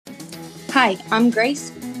Hi, I'm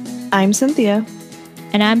Grace. I'm Cynthia.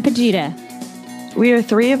 And I'm Pujita. We are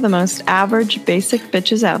three of the most average basic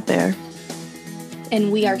bitches out there.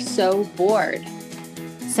 And we are so bored.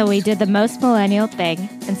 So we did the most millennial thing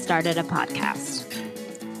and started a podcast.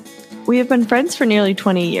 We have been friends for nearly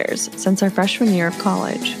 20 years, since our freshman year of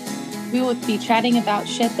college. We will be chatting about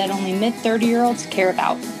shit that only mid-30-year-olds care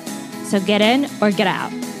about. So get in or get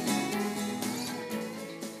out.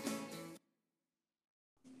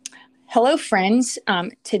 Hello, friends.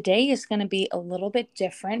 Today is going to be a little bit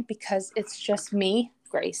different because it's just me,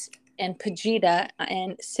 Grace, and Pujita,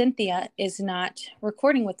 and Cynthia is not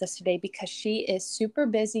recording with us today because she is super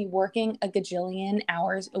busy working a gajillion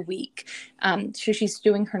hours a week. So she's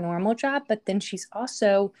doing her normal job, but then she's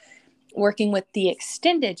also working with the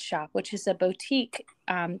Extended Shop, which is a boutique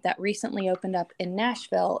that recently opened up in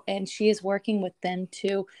Nashville, and she is working with them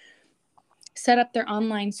to set up their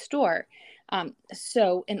online store.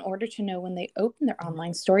 So in order to know when they open their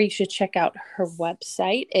online store, you should check out her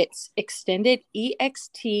website. It's extended,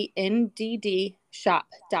 EXTNDD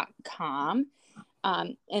shop.com.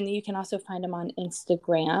 And you can also find them on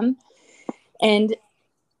Instagram. And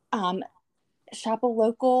shop a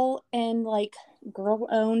local and like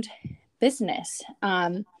girl-owned business.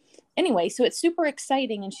 Anyway, so it's super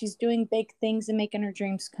exciting and she's doing big things and making her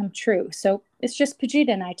dreams come true. So it's just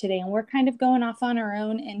Pujita and I today, and we're kind of going off on our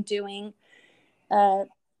own and doing a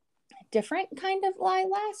different kind of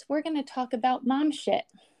Lilas. We're going to talk about mom shit.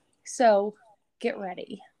 So get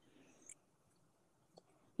ready.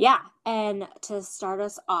 Yeah, and to start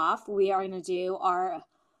us off, we are going to do our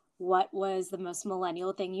what was the most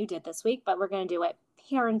millennial thing you did this week, but we're going to do it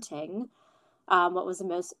parenting. What was the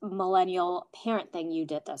most millennial parent thing you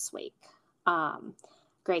did this week?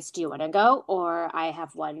 Grace, do you want to go, or I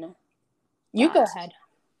have one? You go ahead.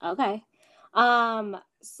 Okay.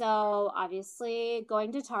 So obviously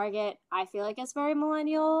going to Target, I feel like it's very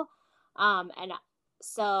millennial. And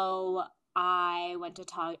so I went to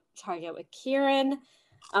Target with Kieran.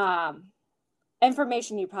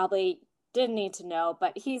 Information you probably didn't need to know,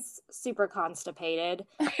 but he's super constipated.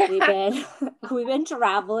 We've been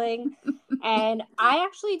traveling, and I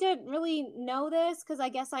actually didn't really know this because I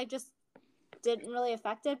guess I just didn't really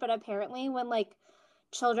affect it. But apparently, when like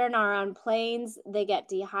children are on planes, they get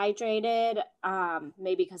dehydrated.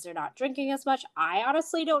 Maybe because they're not drinking as much. I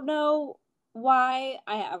honestly don't know why.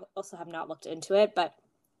 I also have not looked into it, but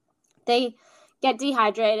they get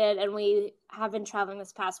dehydrated, and we have been traveling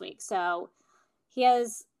this past week, so he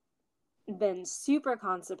has been super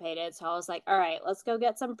constipated. So I was like, all right, let's go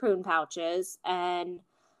get some prune pouches. And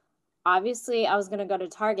obviously I was going to go to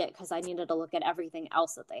Target because I needed to look at everything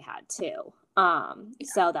else that they had too.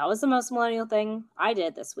 So that was the most millennial thing I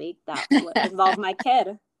did this week that involved my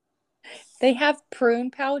kid. They have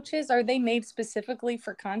prune pouches. Are they made specifically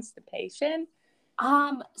for constipation?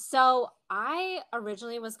 So I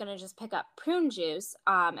originally was going to just pick up prune juice.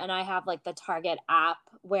 And I have like the Target app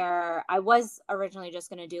where I was originally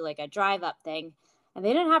just going to do like a drive up thing, and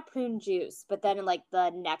they didn't have prune juice. But then like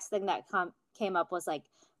the next thing that came up was like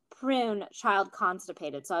prune child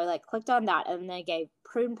constipated. So I like clicked on that, and they gave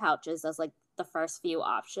prune pouches as like the first few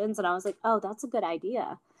options. And I was like, oh, that's a good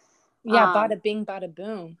idea. Yeah, bada bing, bada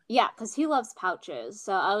boom. Yeah, because he loves pouches.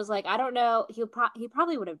 So I was like, I don't know. He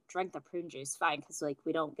probably would have drank the prune juice fine because like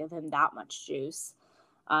we don't give him that much juice,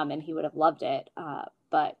 and he would have loved it.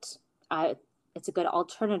 But it's a good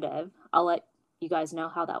alternative. I'll let you guys know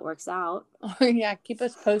how that works out. Oh yeah, keep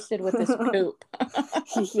us posted with this poop.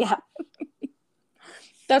 Yeah,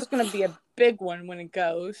 that's gonna be a big one when it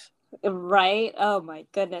goes. Right? Oh my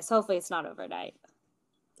goodness. Hopefully it's not overnight.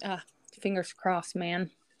 Fingers crossed, man.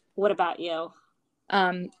 What about you?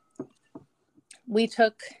 We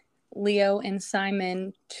took Leo and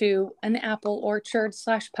Simon to an apple orchard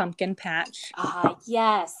 / pumpkin patch.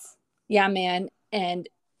 Yes. Yeah, man. And,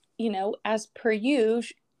 you know, as per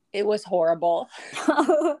usual, it was horrible.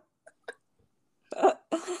 Why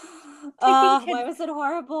was it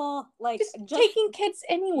horrible? Like just taking kids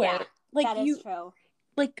anywhere. Yeah, like that is true.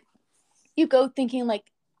 Like you go thinking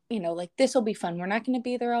like, you know, like this will be fun. We're not going to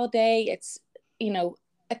be there all day. It's, you know,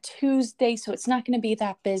 a Tuesday, so it's not going to be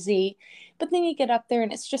that busy. But then you get up there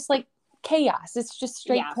and it's just like chaos. It's just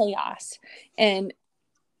straight chaos.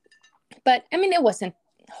 But I mean, it wasn't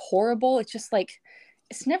horrible. It's just like,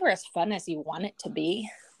 it's never as fun as you want it to be.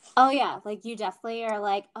 Oh yeah. Like you definitely are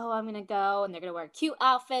like, oh, I'm going to go and they're going to wear cute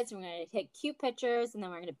outfits. And we're going to take cute pictures, and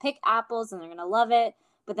then we're going to pick apples and they're going to love it.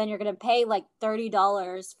 But then you're going to pay like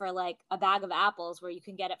 $30 for like a bag of apples where you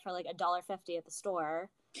can get it for like $1.50 at the store.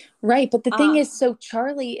 Right. But the thing is, so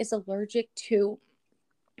Charlie is allergic to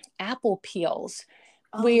apple peels,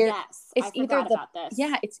 Oh, where yes. it's I either forgot about this.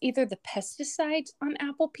 it's either the pesticides on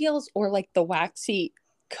apple peels or like the waxy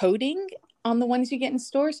coating on the ones you get in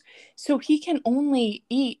stores. So he can only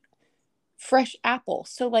eat fresh apples.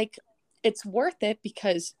 So like it's worth it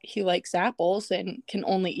because he likes apples and can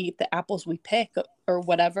only eat the apples we pick or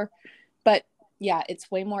whatever. But yeah,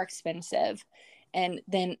 it's way more expensive. And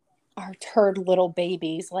then our turd little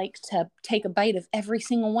babies like to take a bite of every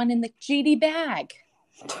single one in the GD bag.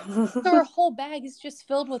 So our whole bag is just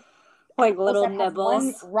filled with like little that have one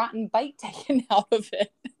nibbles. rotten bite taken out of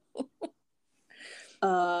it.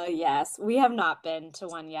 Yes. We have not been to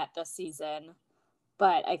one yet this season,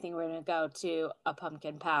 but I think we're going to go to a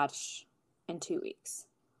pumpkin patch in 2 weeks.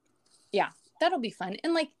 Yeah, that'll be fun.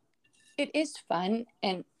 And like, it is fun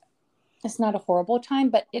and it's not a horrible time,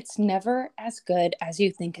 but it's never as good as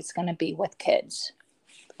you think it's going to be with kids.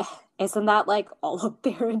 Isn't that like all of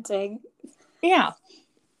parenting? Yeah.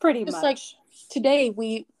 Pretty Just much. like today,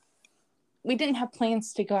 we didn't have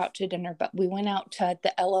plans to go out to dinner, but we went out to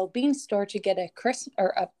the LL Bean store to get a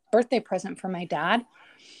birthday present for my dad.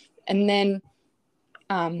 And then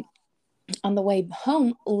on the way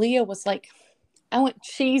home, Leah was like, I want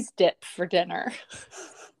cheese dip for dinner.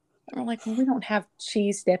 And we're like, well, we don't have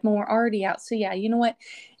cheese dip and we're already out. So yeah, you know what?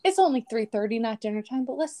 It's only 3:30, not dinner time,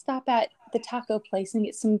 but let's stop at the taco place and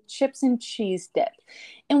get some chips and cheese dip.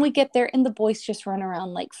 And we get there and the boys just run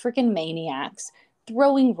around like freaking maniacs,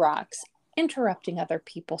 throwing rocks, interrupting other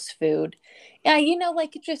people's food. Yeah, you know,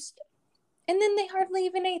 like it just, and then they hardly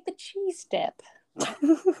even ate the cheese dip.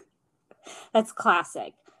 That's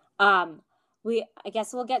classic. I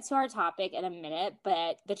guess we'll get to our topic in a minute,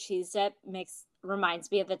 but the cheese dip reminds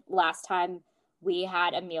me of the last time we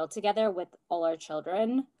had a meal together with all our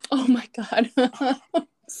children. Oh my God.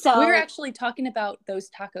 So we were actually talking about those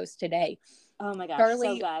tacos today. Oh my gosh,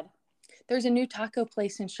 Charlie, so good. There's a new taco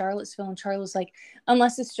place in Charlottesville, and Charlie was like,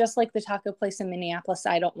 unless it's just like the taco place in Minneapolis,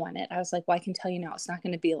 I don't want it. I was like, well, I can tell you now, it's not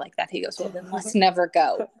going to be like that. He goes, well, then let's never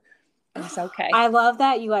go. I was okay. I love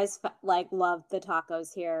that you guys like love the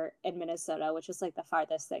tacos here in Minnesota, which is like the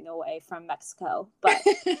farthest thing away from Mexico, but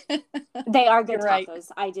they are good tacos. Right.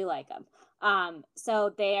 I do like them.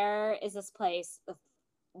 So there is this place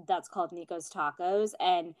that's called Nico's Tacos,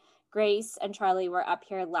 and Grace and Charlie were up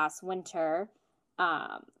here last winter.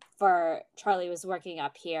 For Charlie was working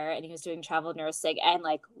up here and he was doing travel nursing, and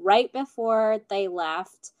like right before they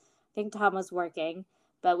left, I think Tom was working,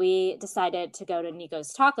 but we decided to go to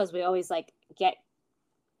Nico's Tacos. We always like get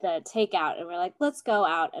the takeout and we're like, let's go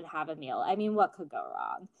out and have a meal. I mean, what could go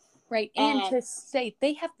wrong? Right. And to say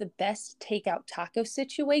they have the best takeout taco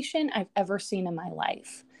situation I've ever seen in my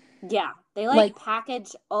life. Yeah. They like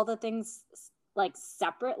package all the things like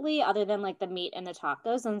separately other than like the meat and the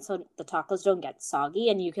tacos. And so the tacos don't get soggy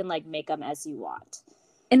and you can like make them as you want.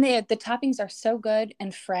 And the toppings are so good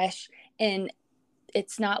and fresh, and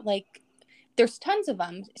it's not like there's tons of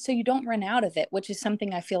them, so you don't run out of it, which is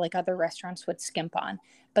something I feel like other restaurants would skimp on.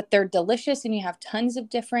 But they're delicious, and you have tons of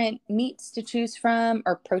different meats to choose from,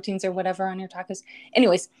 or proteins or whatever on your tacos.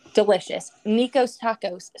 Anyways, delicious. Nico's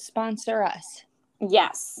Tacos, sponsor us.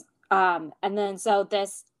 Yes. And then so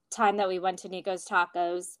this time that we went to Nico's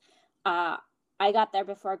Tacos, I got there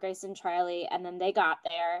before Grace and Charlie, and then they got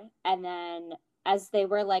there. And then as they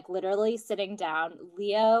were like literally sitting down,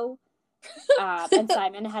 Leo and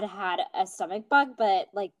Simon had a stomach bug, but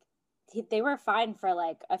like they were fine for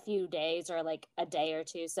like a few days or like a day or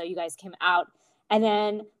two. So you guys came out, and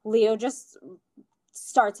then Leo just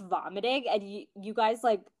starts vomiting, and you guys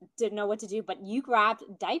like didn't know what to do, but you grabbed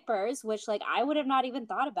diapers, which like I would have not even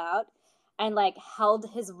thought about, and like held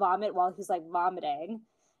his vomit while he's like vomiting.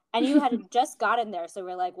 And you had just gotten there, so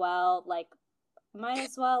we're like, well, like might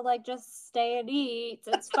as well like just stay and eat,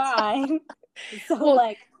 it's fine. So well,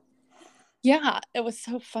 like yeah, it was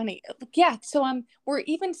so funny. Yeah, so we're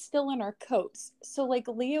even still in our coats. So like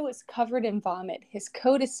Leo is covered in vomit. His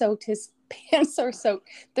coat is soaked, his pants are soaked.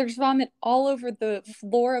 There's vomit all over the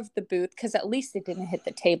floor of the booth, because at least it didn't hit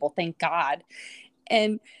the table, thank God.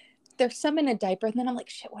 And there's some in a diaper, and then I'm like,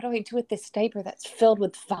 shit, what do I do with this diaper that's filled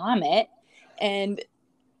with vomit? And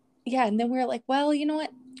yeah, and then we were like, well, you know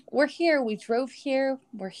what? We're here. We drove here.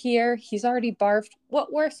 We're here. He's already barfed.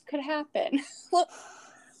 What worse could happen?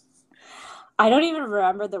 I don't even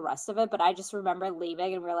remember the rest of it, but I just remember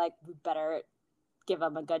leaving and we're like, we better give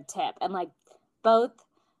him a good tip. And like both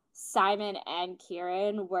Simon and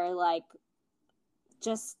Kieran were like,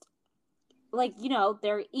 just like, you know,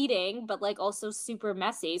 they're eating, but like also super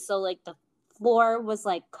messy. So like the floor was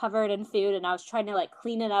like covered in food, and I was trying to like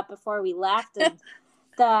clean it up before we left. And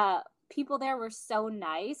the people there were so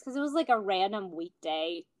nice because it was like a random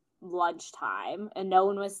weekday lunchtime and no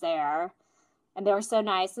one was there. And they were so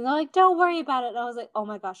nice. And they're like, don't worry about it. And I was like, oh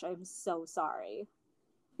my gosh, I'm so sorry.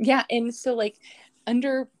 Yeah. And so like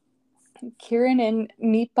under Kieran and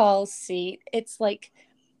Meatball's seat, it's like,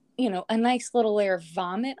 you know, a nice little layer of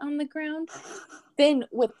vomit on the ground. Then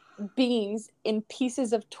with beans and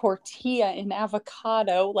pieces of tortilla and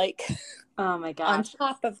avocado, like Oh my on gosh.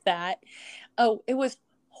 top of that. Oh, it was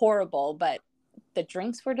horrible, but the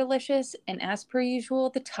drinks were delicious. And as per usual,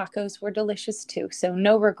 the tacos were delicious too. So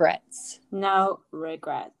no regrets. No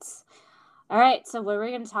regrets. All right. So what are we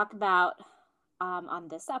going to talk about on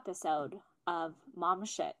this episode of Mom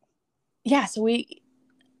Shit? Yeah. So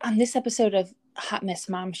on this episode of Hot Mess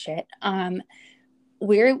Mom Shit,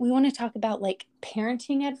 we want to talk about like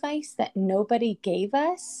parenting advice that nobody gave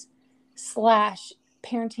us /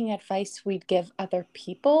 parenting advice we'd give other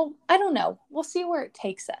people. I don't know. We'll see where it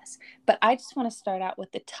takes us. But I just want to start out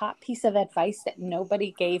with the top piece of advice that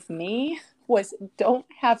nobody gave me was don't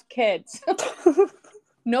have kids.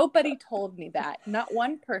 Nobody told me that. Not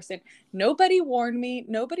one person. Nobody warned me.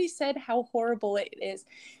 Nobody said how horrible it is.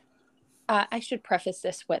 I should preface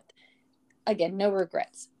this with, again, no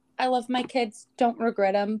regrets. I love my kids. Don't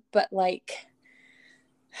regret them. But like,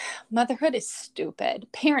 motherhood is stupid.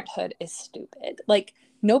 Parenthood is stupid. Like,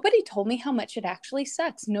 nobody told me how much it actually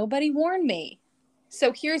sucks. Nobody warned me.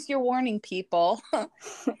 So here's your warning, people. Yes.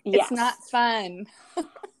 It's not fun.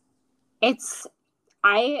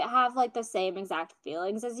 I have like the same exact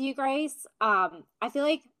feelings as you, Grace. I feel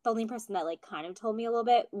like the only person that like kind of told me a little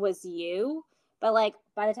bit was you. But like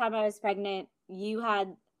by the time I was pregnant,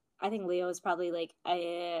 I think Leo was probably like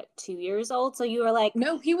 2 years old. So you were like,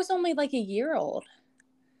 No, he was only like a year old.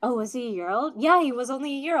 oh, was he a year old? Yeah, he was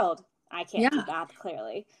only a year old. I can't do Yeah. math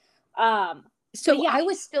clearly. So yeah, I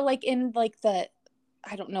was still like in like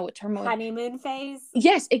I don't know what term. honeymoon phase.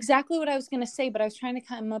 Yes, exactly what I was going to say, but I was trying to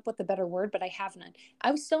come up with a better word, but I have none. I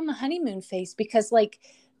was still in the honeymoon phase because like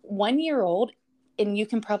 1 year old, and you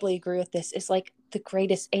can probably agree with this, is like the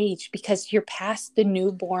greatest age because you're past the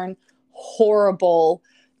newborn, horrible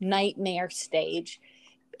nightmare stage.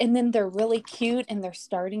 And then they're really cute and they're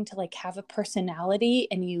starting to like have a personality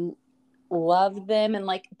and you love them. And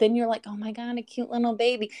like, then you're like, oh my God, a cute little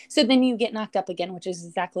baby. So then you get knocked up again, which is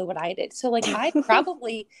exactly what I did. So like, I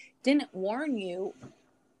probably didn't warn you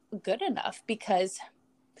good enough because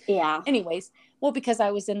Yeah. anyways, well, because I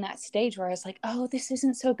was in that stage where I was like, oh, this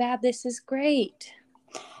isn't so bad. This is great.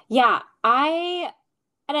 Yeah.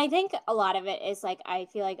 And I think a lot of it is like, I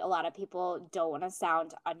feel like a lot of people don't want to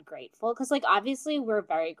sound ungrateful because, like, obviously we're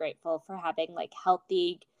very grateful for having like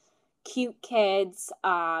healthy, cute kids.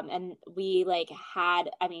 And we like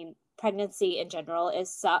pregnancy in general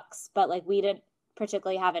sucks, but like we didn't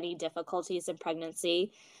particularly have any difficulties in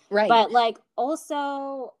pregnancy. Right. But like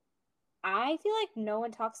also, I feel like no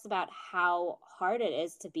one talks about how hard it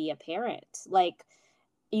is to be a parent. Like,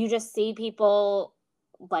 you just see people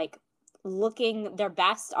like looking their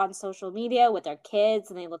best on social media with their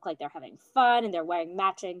kids and they look like they're having fun and they're wearing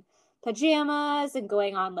matching pajamas and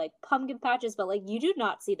going on like pumpkin patches, but like you do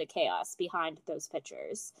not see the chaos behind those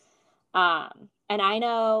pictures. And I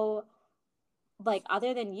know, like,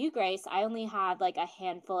 other than you, Grace, I only had like a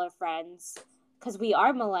handful of friends because we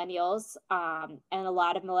are millennials, and a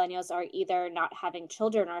lot of millennials are either not having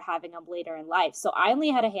children or having them later in life. So I only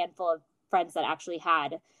had a handful of friends that actually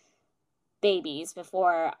had babies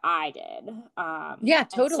before I did. Yeah,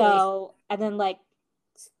 totally. And then like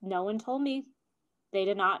no one told me. They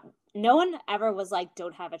did not. No one ever was like,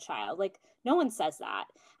 don't have a child. Like, no one says that.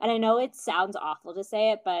 And I know it sounds awful to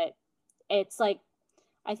say it, but it's like,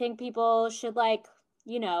 I think people should like,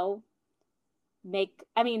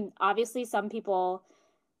 obviously some people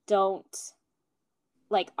don't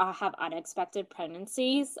like have unexpected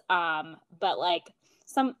pregnancies. But like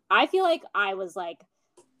I feel like I was like,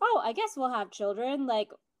 oh, I guess we'll have children. Like,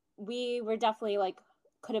 we were definitely like,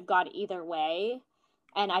 could have gone either way.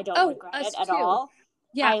 And I don't regret it at all.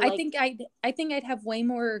 Yeah, I think I'd have way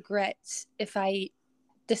more regrets if I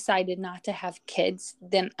decided not to have kids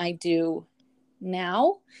than I do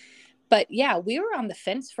now. But yeah, we were on the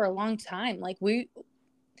fence for a long time. Like we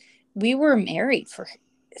were married for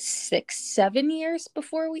 6-7 years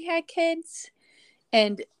before we had kids.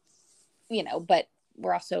 And but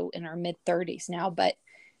we're also in our mid-30s now. But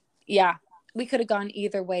yeah, we could have gone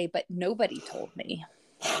either way, but nobody told me.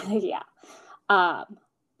 Yeah.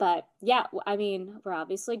 But yeah, I mean, we're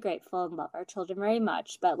obviously grateful and love our children very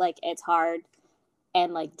much, but like it's hard,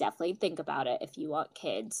 and like definitely think about it if you want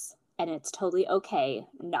kids, and it's totally okay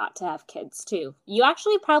not to have kids too. You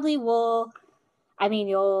actually probably will. I mean,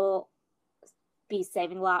 you'll be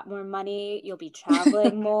saving a lot more money. You'll be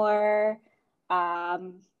traveling more.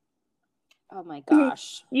 Oh my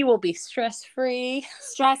gosh. You will be stress-free.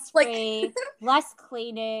 Stress-free, less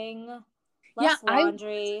cleaning, less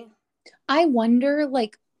laundry. I wonder,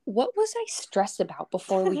 like, what was I stressed about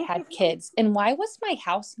before we had kids? And why was my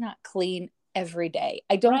house not clean every day?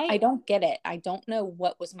 I don't get it. I don't know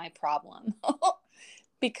what was my problem.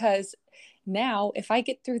 Because now if I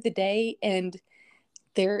get through the day and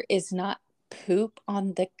there is not poop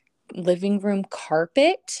on the living room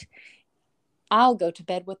carpet, I'll go to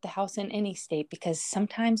bed with the house in any state, because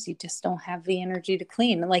sometimes you just don't have the energy to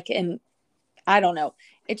clean. Like, and I don't know.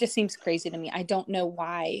 It just seems crazy to me. I don't know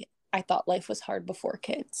why I thought life was hard before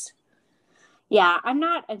kids. Yeah, I'm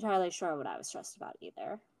not entirely sure what I was stressed about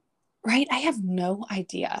either. Right? I have no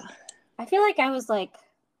idea. I feel like I was like,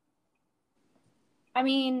 I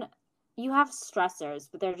mean, you have stressors,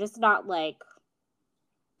 but they're just not like,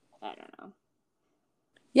 I don't know.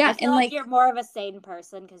 Yeah, I feel like you're more of a sane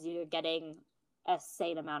person because you're getting a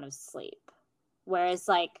sane amount of sleep. Whereas,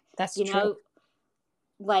 like, that's you true. know,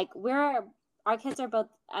 like our kids are both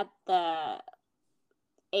at the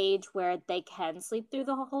age where they can sleep through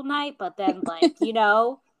the whole night, but then, like, you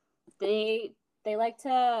know, they like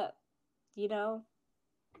to, you know,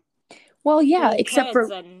 well, yeah, except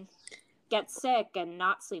for and get sick and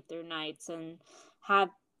not sleep through nights and have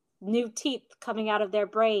new teeth coming out of their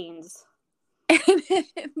brains. And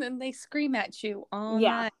then they scream at you all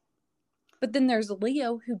night. But then there's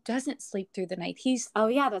Leo, who doesn't sleep through the night. Oh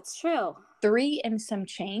yeah, that's true. 3 and some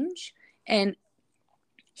change, and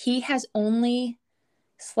he has only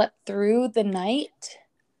slept through the night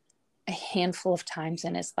a handful of times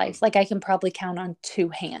in his life. Like, I can probably count on 2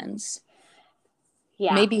 hands.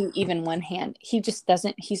 Yeah. Maybe even 1 hand. He just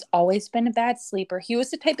doesn't. He's always been a bad sleeper. He was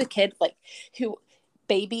the type of kid, like, who,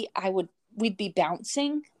 baby, we'd be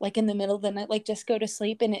bouncing, like, in the middle of the night, like, just go to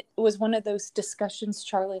sleep. And it was one of those discussions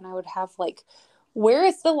Charlie and I would have, like, where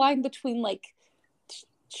is the line between, like,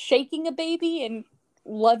 shaking a baby and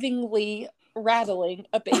lovingly rattling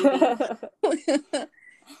a baby?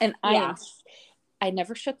 And I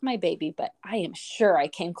never shook my baby, but I am sure I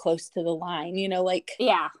came close to the line, you know, like,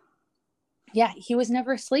 yeah, he was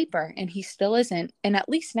never a sleeper, and he still isn't. And at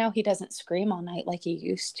least now he doesn't scream all night like he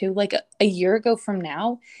used to. Like, a year ago from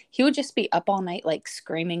now, he would just be up all night, like,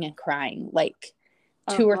 screaming and crying, like,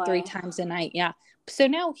 2 or 3 times a night. Yeah. So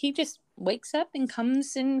now he just wakes up and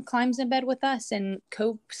comes and climbs in bed with us, and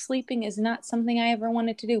co-sleeping is not something I ever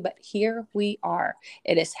wanted to do, but here we are.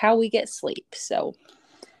 It is how we get sleep. So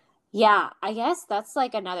yeah, I guess that's,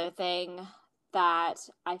 like, another thing that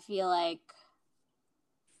I feel like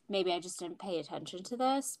maybe I just didn't pay attention to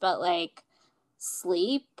this, but, like,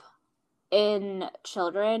 sleep in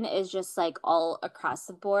children is just, like, all across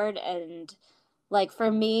the board. And, like,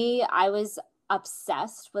 for me, I was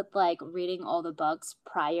obsessed with, like, reading all the books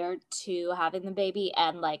prior to having the baby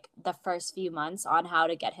and, like, the first few months on how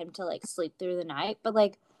to get him to, like, sleep through the night. But,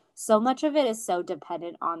 like, so much of it is so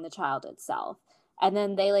dependent on the child itself. And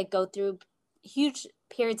then they, like, go through huge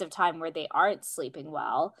periods of time where they aren't sleeping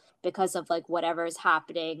well because of, like, whatever is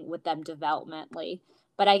happening with them developmentally.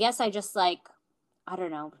 But I guess I just, like, I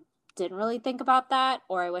don't know, didn't really think about that.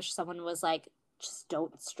 Or I wish someone was like, just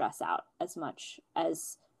don't stress out as much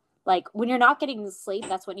as, like, when you're not getting sleep,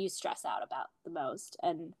 that's what you stress out about the most.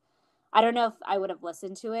 And I don't know if I would have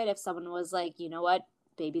listened to it if someone was like, you know what,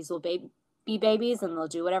 babies will be babies and they'll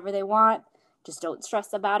do whatever they want. Just don't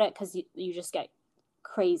stress about it, because you just get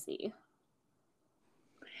crazy.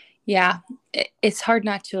 Yeah, it's hard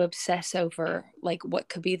not to obsess over, like, what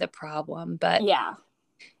could be the problem. But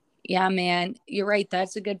yeah, man, you're right.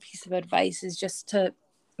 That's a good piece of advice, is just to,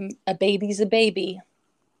 a baby's a baby.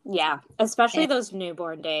 Yeah, especially those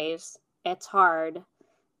newborn days. It's hard.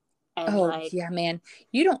 And yeah, man,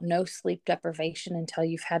 you don't know sleep deprivation until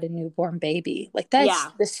you've had a newborn baby. Like,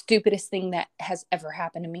 that's the stupidest thing that has ever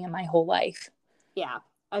happened to me in my whole life. Yeah,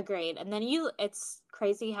 agreed. And then it's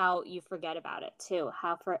crazy how you forget about it too.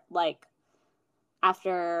 How, for, like,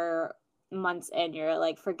 after months in, you're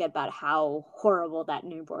like, forget about how horrible that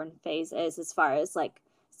newborn phase is as far as, like,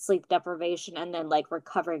 sleep deprivation, and then, like,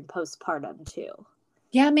 recovering postpartum too.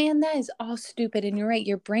 Yeah, man, that is all stupid. And you're right.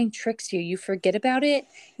 Your brain tricks you. You forget about it.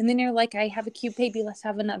 And then you're like, I have a cute baby. Let's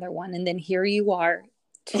have another one. And then here you are,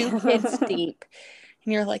 2 kids deep.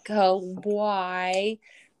 And you're like, oh, why?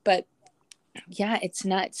 But yeah, it's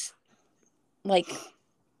nuts. Like,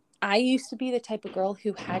 I used to be the type of girl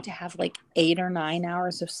who had to have, like, 8 or 9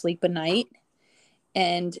 hours of sleep a night.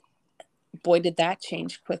 And boy, did that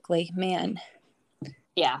change quickly. Man.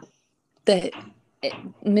 Yeah.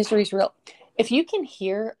 Misery's real. If you can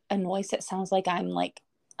hear a noise that sounds like I'm, like,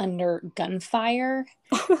 under gunfire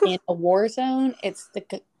in a war zone, it's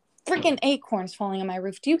freaking acorns falling on my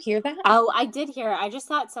roof. Do you hear that? Oh, I did hear it. I just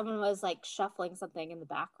thought someone was like shuffling something in the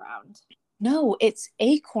background. No, it's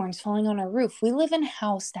acorns falling on our roof. We live in a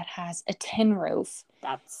house that has a tin roof.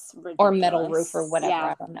 That's ridiculous. Or metal roof or whatever. Yeah.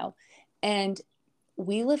 I don't know. And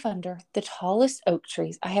we live under the tallest oak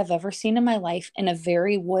trees I have ever seen in my life in a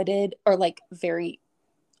very wooded or like very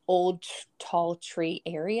old tall tree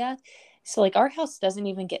area. So like our house doesn't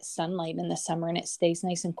even get sunlight in the summer and it stays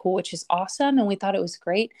nice and cool, which is awesome. And we thought it was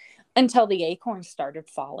great until the acorns started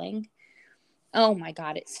falling. Oh my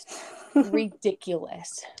God, it's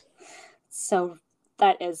ridiculous. So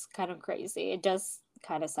that is kind of crazy. It does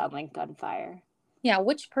kind of sound like gunfire. Yeah,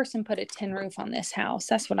 which person put a tin roof on this house?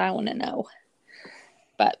 That's what I want to know.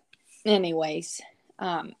 But anyways,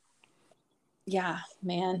 yeah,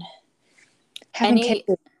 man. Having kids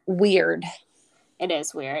is weird. It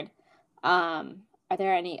is weird. Are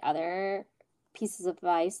there any other pieces of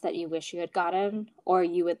advice that you wish you had gotten or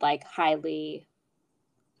you would like highly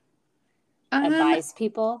advise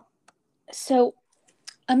people? So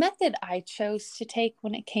a method I chose to take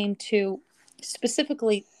when it came to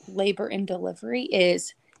specifically labor and delivery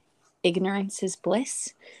is ignorance is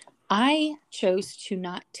bliss. I chose to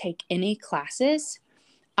not take any classes.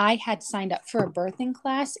 I had signed up for a birthing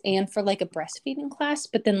class and for like a breastfeeding class,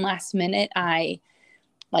 but then last minute I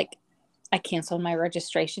canceled my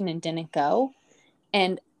registration and didn't go.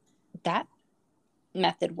 And that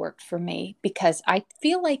method worked for me because I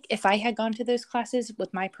feel like if I had gone to those classes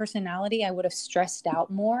with my personality, I would have stressed out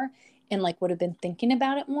more and like would have been thinking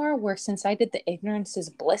about it more. Where since I did the ignorance is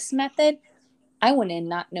bliss method, I went in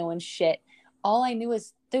not knowing shit. All I knew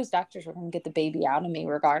is those doctors were going to get the baby out of me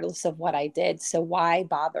regardless of what I did. So why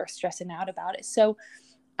bother stressing out about it? So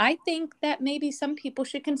I think that maybe some people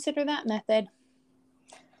should consider that method.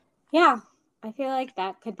 Yeah, I feel like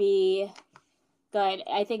that could be good.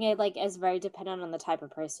 I think it like is very dependent on the type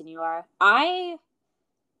of person you are. I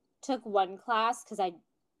took one class because I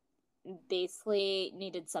basically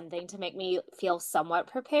needed something to make me feel somewhat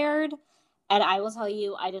prepared. And I will tell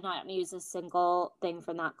you, I did not use a single thing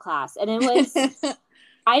from that class. And it was,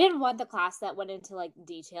 I didn't want the class that went into like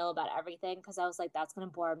detail about everything because I was like, that's going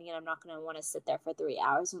to bore me and I'm not going to want to sit there for 3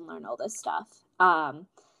 hours and learn all this stuff.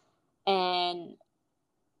 And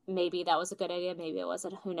maybe that was a good idea. Maybe it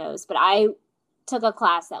wasn't. Who knows? But I took a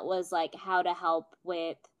class that was like how to help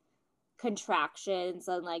with contractions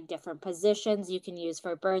and like different positions you can use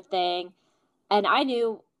for birthing. And I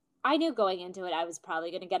knew going into it I was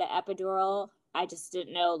probably going to get an epidural. I just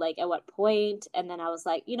didn't know like at what point. And then I was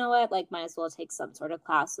like, you know what, like might as well take some sort of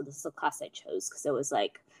class. So this is a class I chose because it was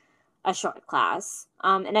like a short class.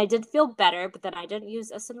 And I did feel better, but then I didn't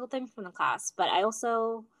use a single thing from the class. But I don't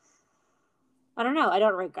know, I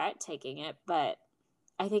don't regret taking it, but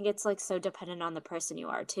I think it's like so dependent on the person you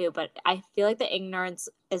are too. But I feel like the ignorance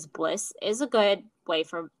is bliss is a good way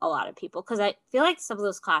for a lot of people because I feel like some of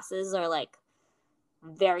those classes are like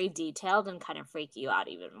very detailed and kind of freak you out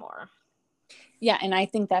even more. Yeah, and I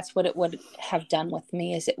think that's what it would have done with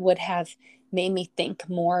me is it would have made me think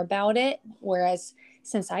more about it. Whereas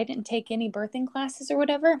since I didn't take any birthing classes or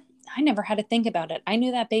whatever, I never had to think about it. I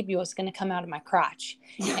knew that baby was going to come out of my crotch.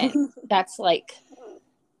 And that's like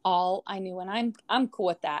all I knew, and I'm cool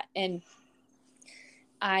with that. And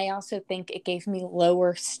I also think it gave me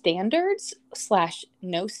lower standards /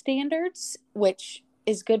 no standards, which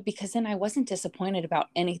is good because then I wasn't disappointed about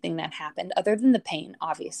anything that happened other than the pain,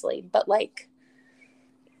 obviously. But like,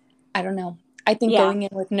 I don't know. I think going in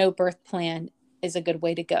with no birth plan is a good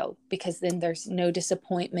way to go because then there's no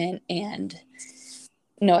disappointment and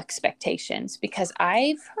no expectations, because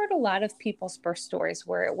I've heard a lot of people's birth stories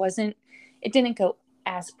where it didn't go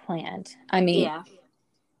as planned. I mean,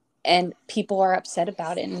 and people are upset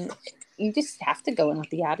about it, and you just have to go in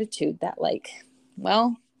with the attitude that like,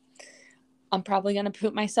 well, I'm probably going to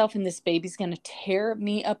put myself in, this baby's going to tear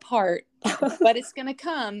me apart, but it's going to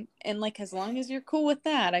come. And like, as long as you're cool with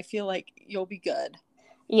that, I feel like you'll be good.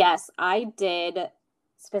 Yes, I did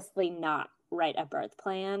specifically not write a birth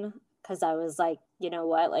plan because I was like, you know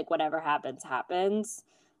what, like whatever happens, happens.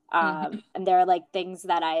 And there are like things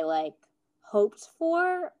that I like hoped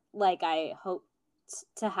for, like I hoped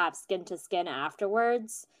to have skin to skin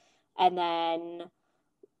afterwards. And then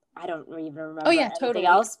I don't even remember anything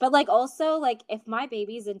else. But like also like if my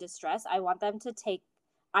baby's in distress, I want them to take,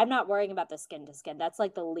 I'm not worrying about the skin to skin. That's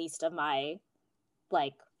like the least of my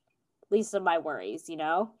worries, you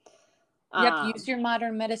know? Yep, use your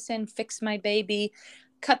modern medicine, fix my baby,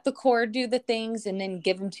 cut the cord, do the things, and then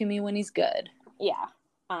give him to me when he's good. Yeah.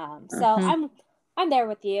 So I'm there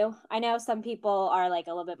with you. I know some people are like a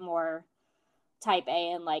little bit more type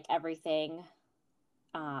A and like everything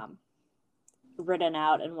written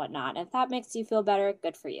out and whatnot. If that makes you feel better,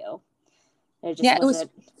 good for you. It just Yeah,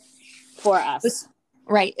 wasn't for us.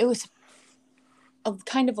 Right. It was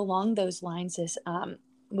kind of along those lines is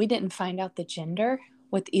we didn't find out the gender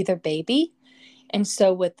with either baby. And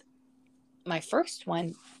so with my first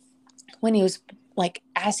one, when he was like,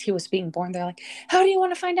 as he was being born, they're like, how do you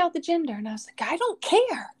want to find out the gender? And I was like, I don't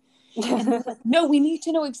care. And they're like, no, we need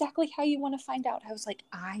to know exactly how you want to find out. I was like,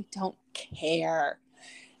 I don't care.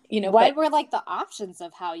 What were like the options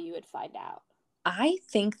of how you would find out? I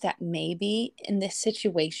think that maybe in this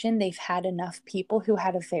situation, they've had enough people who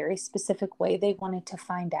had a very specific way they wanted to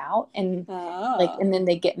find out. And and then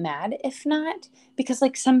they get mad if not, because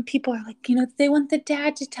like some people are like, they want the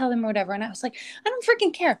dad to tell them or whatever. And I was like, I don't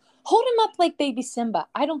freaking care. Hold him up like baby Simba.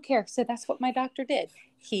 I don't care. So that's what my doctor did.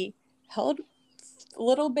 He held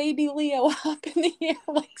little baby Leo up in the air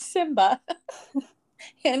like Simba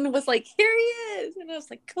and was like, here he is. And I was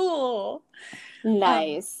like, cool.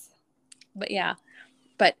 Nice. But yeah,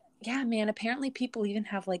 man, apparently people even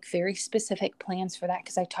have like very specific plans for that.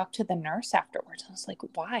 Because I talked to the nurse afterwards. I was like,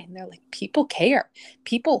 why? And they're like, people care.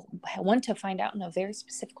 People want to find out in a very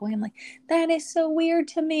specific way. I'm like, that is so weird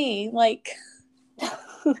to me. Like,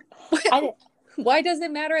 why does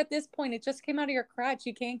it matter at this point? It just came out of your crotch.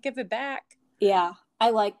 You can't give it back. Yeah.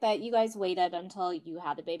 I like that you guys waited until you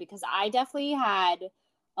had the baby, because I definitely had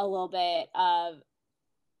a little bit of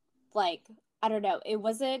like, I don't know. It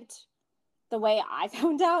wasn't the way I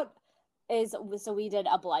found out so we did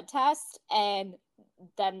a blood test, and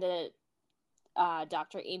then the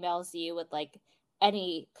doctor emails you with like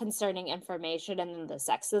any concerning information and then the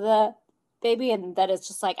sex of the baby. And then it's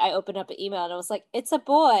just like, I opened up an email and it was like, it's a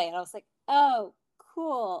boy. And I was like, oh,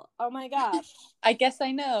 cool. Oh my gosh. I guess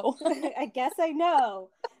I know. I guess I know.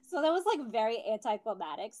 So that was like very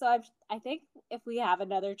anticlimactic. So I think if we have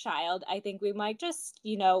another child, I think we might just,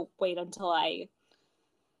 wait until I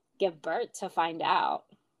give birth to find out.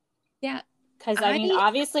 Yeah. Because I mean,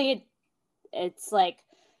 obviously it's like,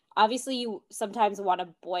 obviously you sometimes want a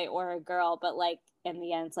boy or a girl, but like in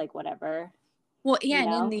the end, it's like whatever. Well, yeah.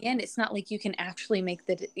 And in the end, it's not like you can actually make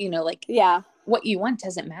the, yeah, what you want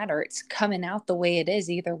doesn't matter. It's coming out the way it is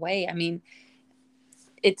either way. I mean,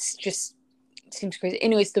 it's just, it seems crazy.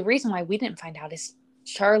 Anyways, the reason why we didn't find out is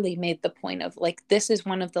Charlie made the point of like, this is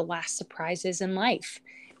one of the last surprises in life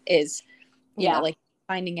is, you know, like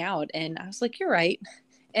finding out. And I was like, you're right.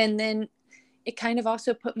 And then it kind of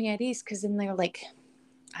also put me at ease because then they're like,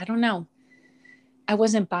 I don't know. I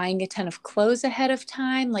wasn't buying a ton of clothes ahead of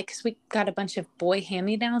time, like, because we got a bunch of boy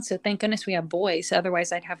hand-me-downs. So thank goodness we have boys.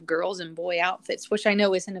 Otherwise, I'd have girls and boy outfits, which I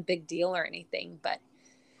know isn't a big deal or anything. But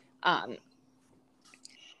I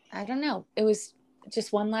don't know. It was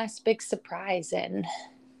just one last big surprise. And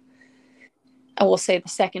I will say the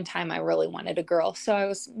second time I really wanted a girl. So I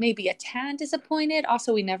was maybe a tad disappointed.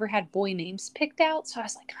 Also, we never had boy names picked out. So I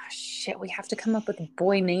was like, oh, shit, we have to come up with a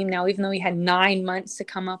boy name now, even though we had 9 months to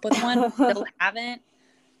come up with one. We still haven't.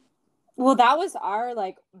 Well, that was our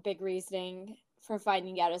like big reasoning for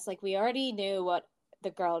finding out. It's like we already knew what the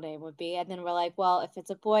girl name would be. And then we're like, well, if it's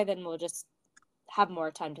a boy, then we'll just have more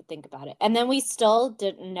time to think about it. And then we still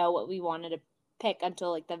didn't know what we wanted to pick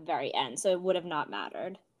until like the very end. So it would have not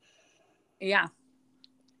mattered. Yeah.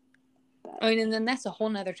 I mean, and then that's a whole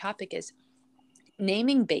nother topic is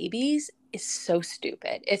naming babies is so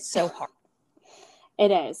stupid. It's so hard. It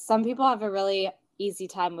is. Some people have a really easy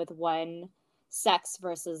time with one sex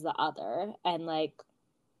versus the other. And like,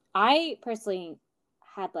 I personally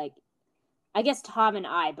had like, I guess Tom and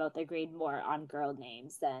I both agreed more on girl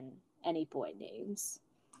names than any boy names.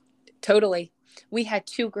 Totally. We had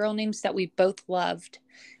 2 girl names that we both loved.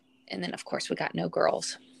 And then, of course, we got no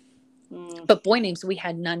girls. But boy names, we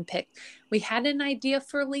had none picked. We had an idea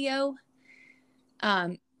for Leo.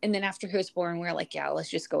 And then after he was born, we were like, yeah, let's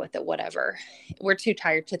just go with it. Whatever. We're too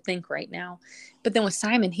tired to think right now. But then with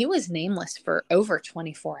Simon, he was nameless for over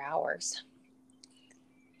 24 hours.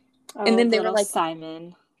 Oh, and then they were like,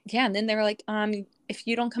 Simon. Yeah. And then they were like, if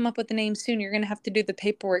you don't come up with a name soon, you're going to have to do the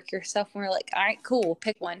paperwork yourself. And we're like, all right, cool.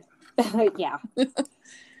 Pick one. Yeah.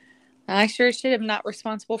 I sure should have not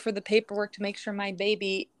responsible for the paperwork to make sure my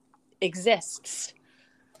baby exists.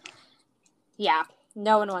 Yeah.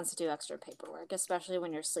 No one wants to do extra paperwork, especially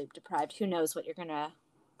when you're sleep deprived. Who knows what you're going to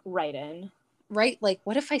write in? Right? Like,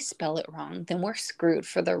 what if I spell it wrong? Then we're screwed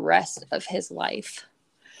for the rest of his life.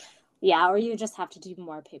 Yeah, or you just have to do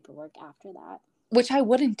more paperwork after that. Which I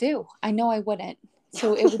wouldn't do. I know I wouldn't.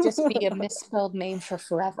 So it would just be a misspelled name for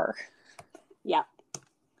forever. Yeah.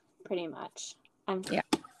 Pretty much. I'm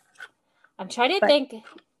trying to think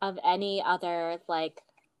of any other, like,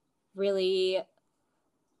 really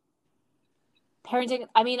parenting,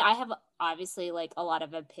 I mean, I have obviously like a lot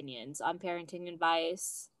of opinions on parenting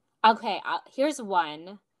advice. Okay, here's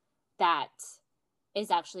one that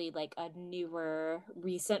is actually like a newer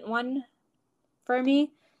recent one for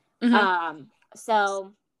me.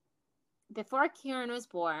 So before Kieran was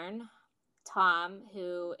born, Tom,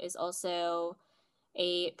 who is also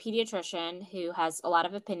a pediatrician who has a lot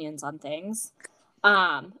of opinions on things,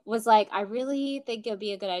 was like, I really think it'd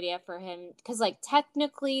be a good idea for him, because like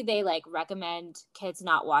technically they like recommend kids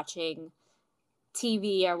not watching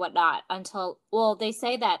TV or whatnot until, well, they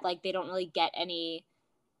say that like they don't really get any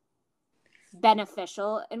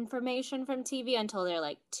beneficial information from TV until they're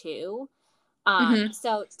like 2.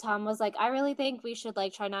 So Tom was like, I really think we should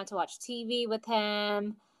like try not to watch TV with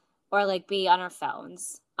him or like be on our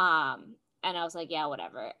phones. And I was like, yeah,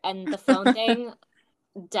 whatever. And the phone thing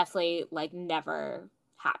definitely like never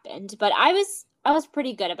happened. But I was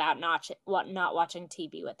pretty good about not watching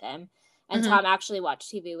TV with him. And Tom actually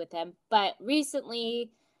watched TV with him. But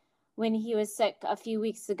recently, when he was sick a few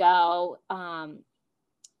weeks ago,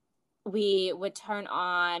 we would turn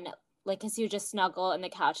on, like, because he would just snuggle in the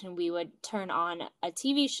couch and we would turn on a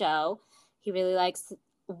TV show. He really likes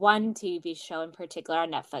one TV show in particular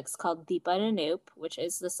on Netflix called Deepa and Anoop, which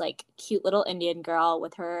is this like cute little Indian girl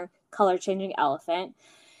with her color changing elephant.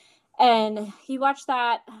 And he watched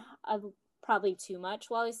that probably too much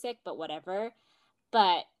while he's sick, but whatever.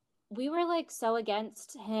 But we were like so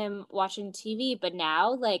against him watching TV, but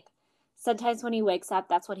now like sometimes when he wakes up,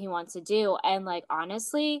 that's what he wants to do. And like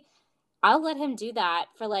honestly, I'll let him do that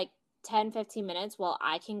for like 10-15 minutes while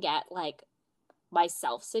I can get like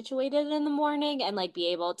myself situated in the morning and like be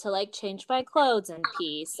able to like change my clothes in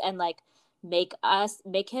peace and like make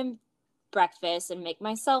him breakfast and make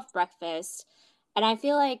myself breakfast. And I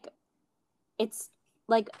feel like it's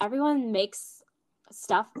like everyone makes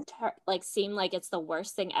stuff like seem like it's the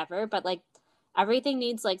worst thing ever, but like everything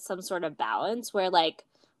needs like some sort of balance where like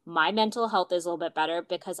my mental health is a little bit better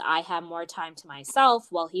because I have more time to myself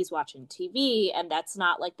while he's watching TV, and that's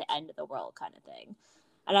not like the end of the world kind of thing.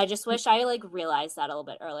 And I just wish I like realized that a little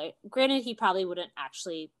bit earlier. Granted, he probably wouldn't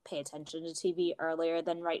actually pay attention to TV earlier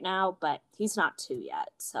than right now, but he's not 2 yet,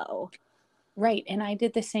 so. Right. And I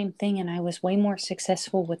did the same thing, and I was way more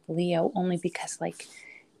successful with Leo only because like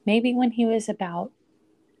maybe when he was about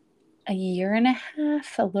a year and a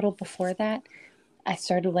half, a little before that, I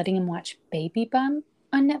started letting him watch Baby Bum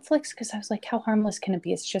on Netflix because I was like, how harmless can it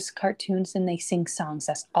be? It's just cartoons and they sing songs.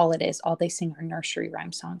 That's all it is. All they sing are nursery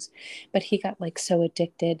rhyme songs. But he got like so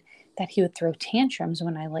addicted that he would throw tantrums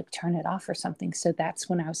when I like turn it off or something. So that's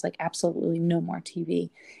when I was like, absolutely no more TV.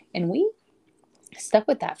 And we stuck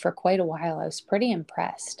with that for quite a while. I was pretty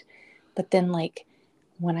impressed. But then like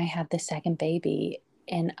when I had the second baby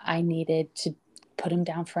and I needed to put him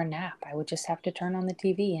down for a nap, I would just have to turn on the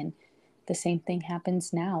TV, and the same thing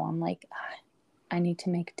happens now. I'm like, I need to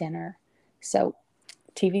make dinner. So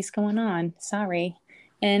TV's going on. Sorry.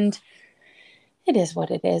 And it is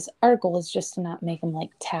what it is. Our goal is just to not make them like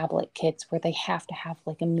tablet kids where they have to have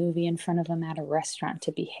like a movie in front of them at a restaurant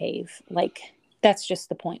to behave. Like that's just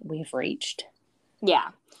the point we've reached. Yeah,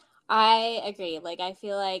 I agree. Like, I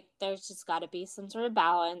feel like there's just got to be some sort of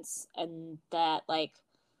balance, and that like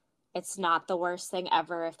it's not the worst thing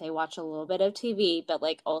ever if they watch a little bit of TV, but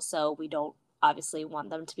like also we don't obviously want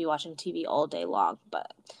them to be watching TV all day long.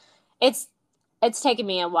 But it's taken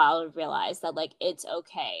me a while to realize that like it's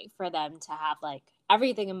okay for them to have like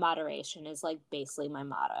everything in moderation is like basically my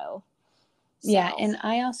motto. So. Yeah, and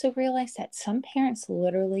I also realized that some parents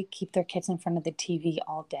literally keep their kids in front of the TV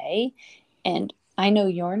all day, and I know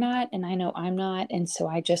you're not, and I know I'm not, and so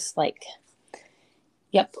I just like,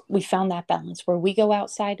 yep, we found that balance where we go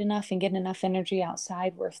outside enough and get enough energy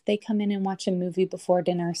outside where if they come in and watch a movie before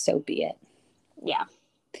dinner, so be it. Yeah.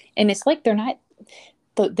 And it's like they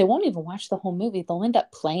won't even watch the whole movie. They'll end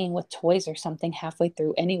up playing with toys or something halfway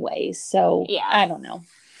through anyways. So yeah. I don't know.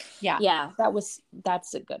 Yeah.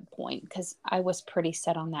 That's a good point because I was pretty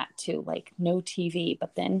set on that too. Like no TV,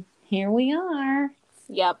 but then here we are.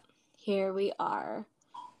 Yep. Here we are.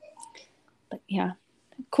 But yeah,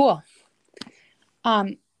 cool.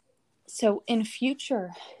 So in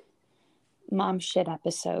future mom shit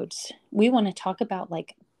episodes, we want to talk about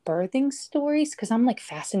like birthing stories because I'm like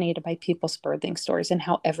fascinated by people's birthing stories and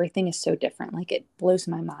how everything is so different. Like it blows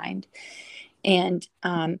my mind. And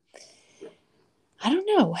I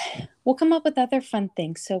don't know. We'll come up with other fun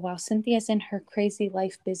things. So while Cynthia's in her crazy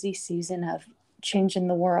life busy season of changing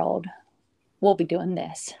the world, we'll be doing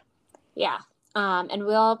this. Yeah. And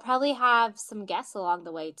we'll probably have some guests along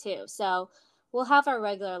the way too. So we'll have our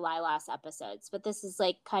regular Lilas episodes, but this is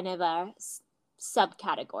like kind of a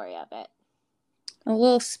subcategory of it. A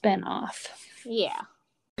little spin-off. Yeah.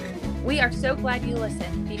 We are so glad you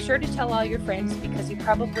listened. Be sure to tell all your friends because you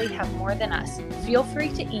probably have more than us. Feel free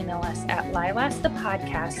to email us at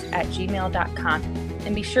lilastthepodcast@gmail.com.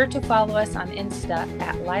 And be sure to follow us on Insta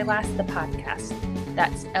at lilastthepodcast.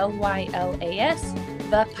 That's LYLAS,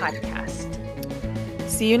 the podcast.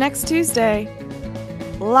 See you next Tuesday.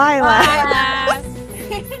 Lilas.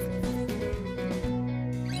 Lilas.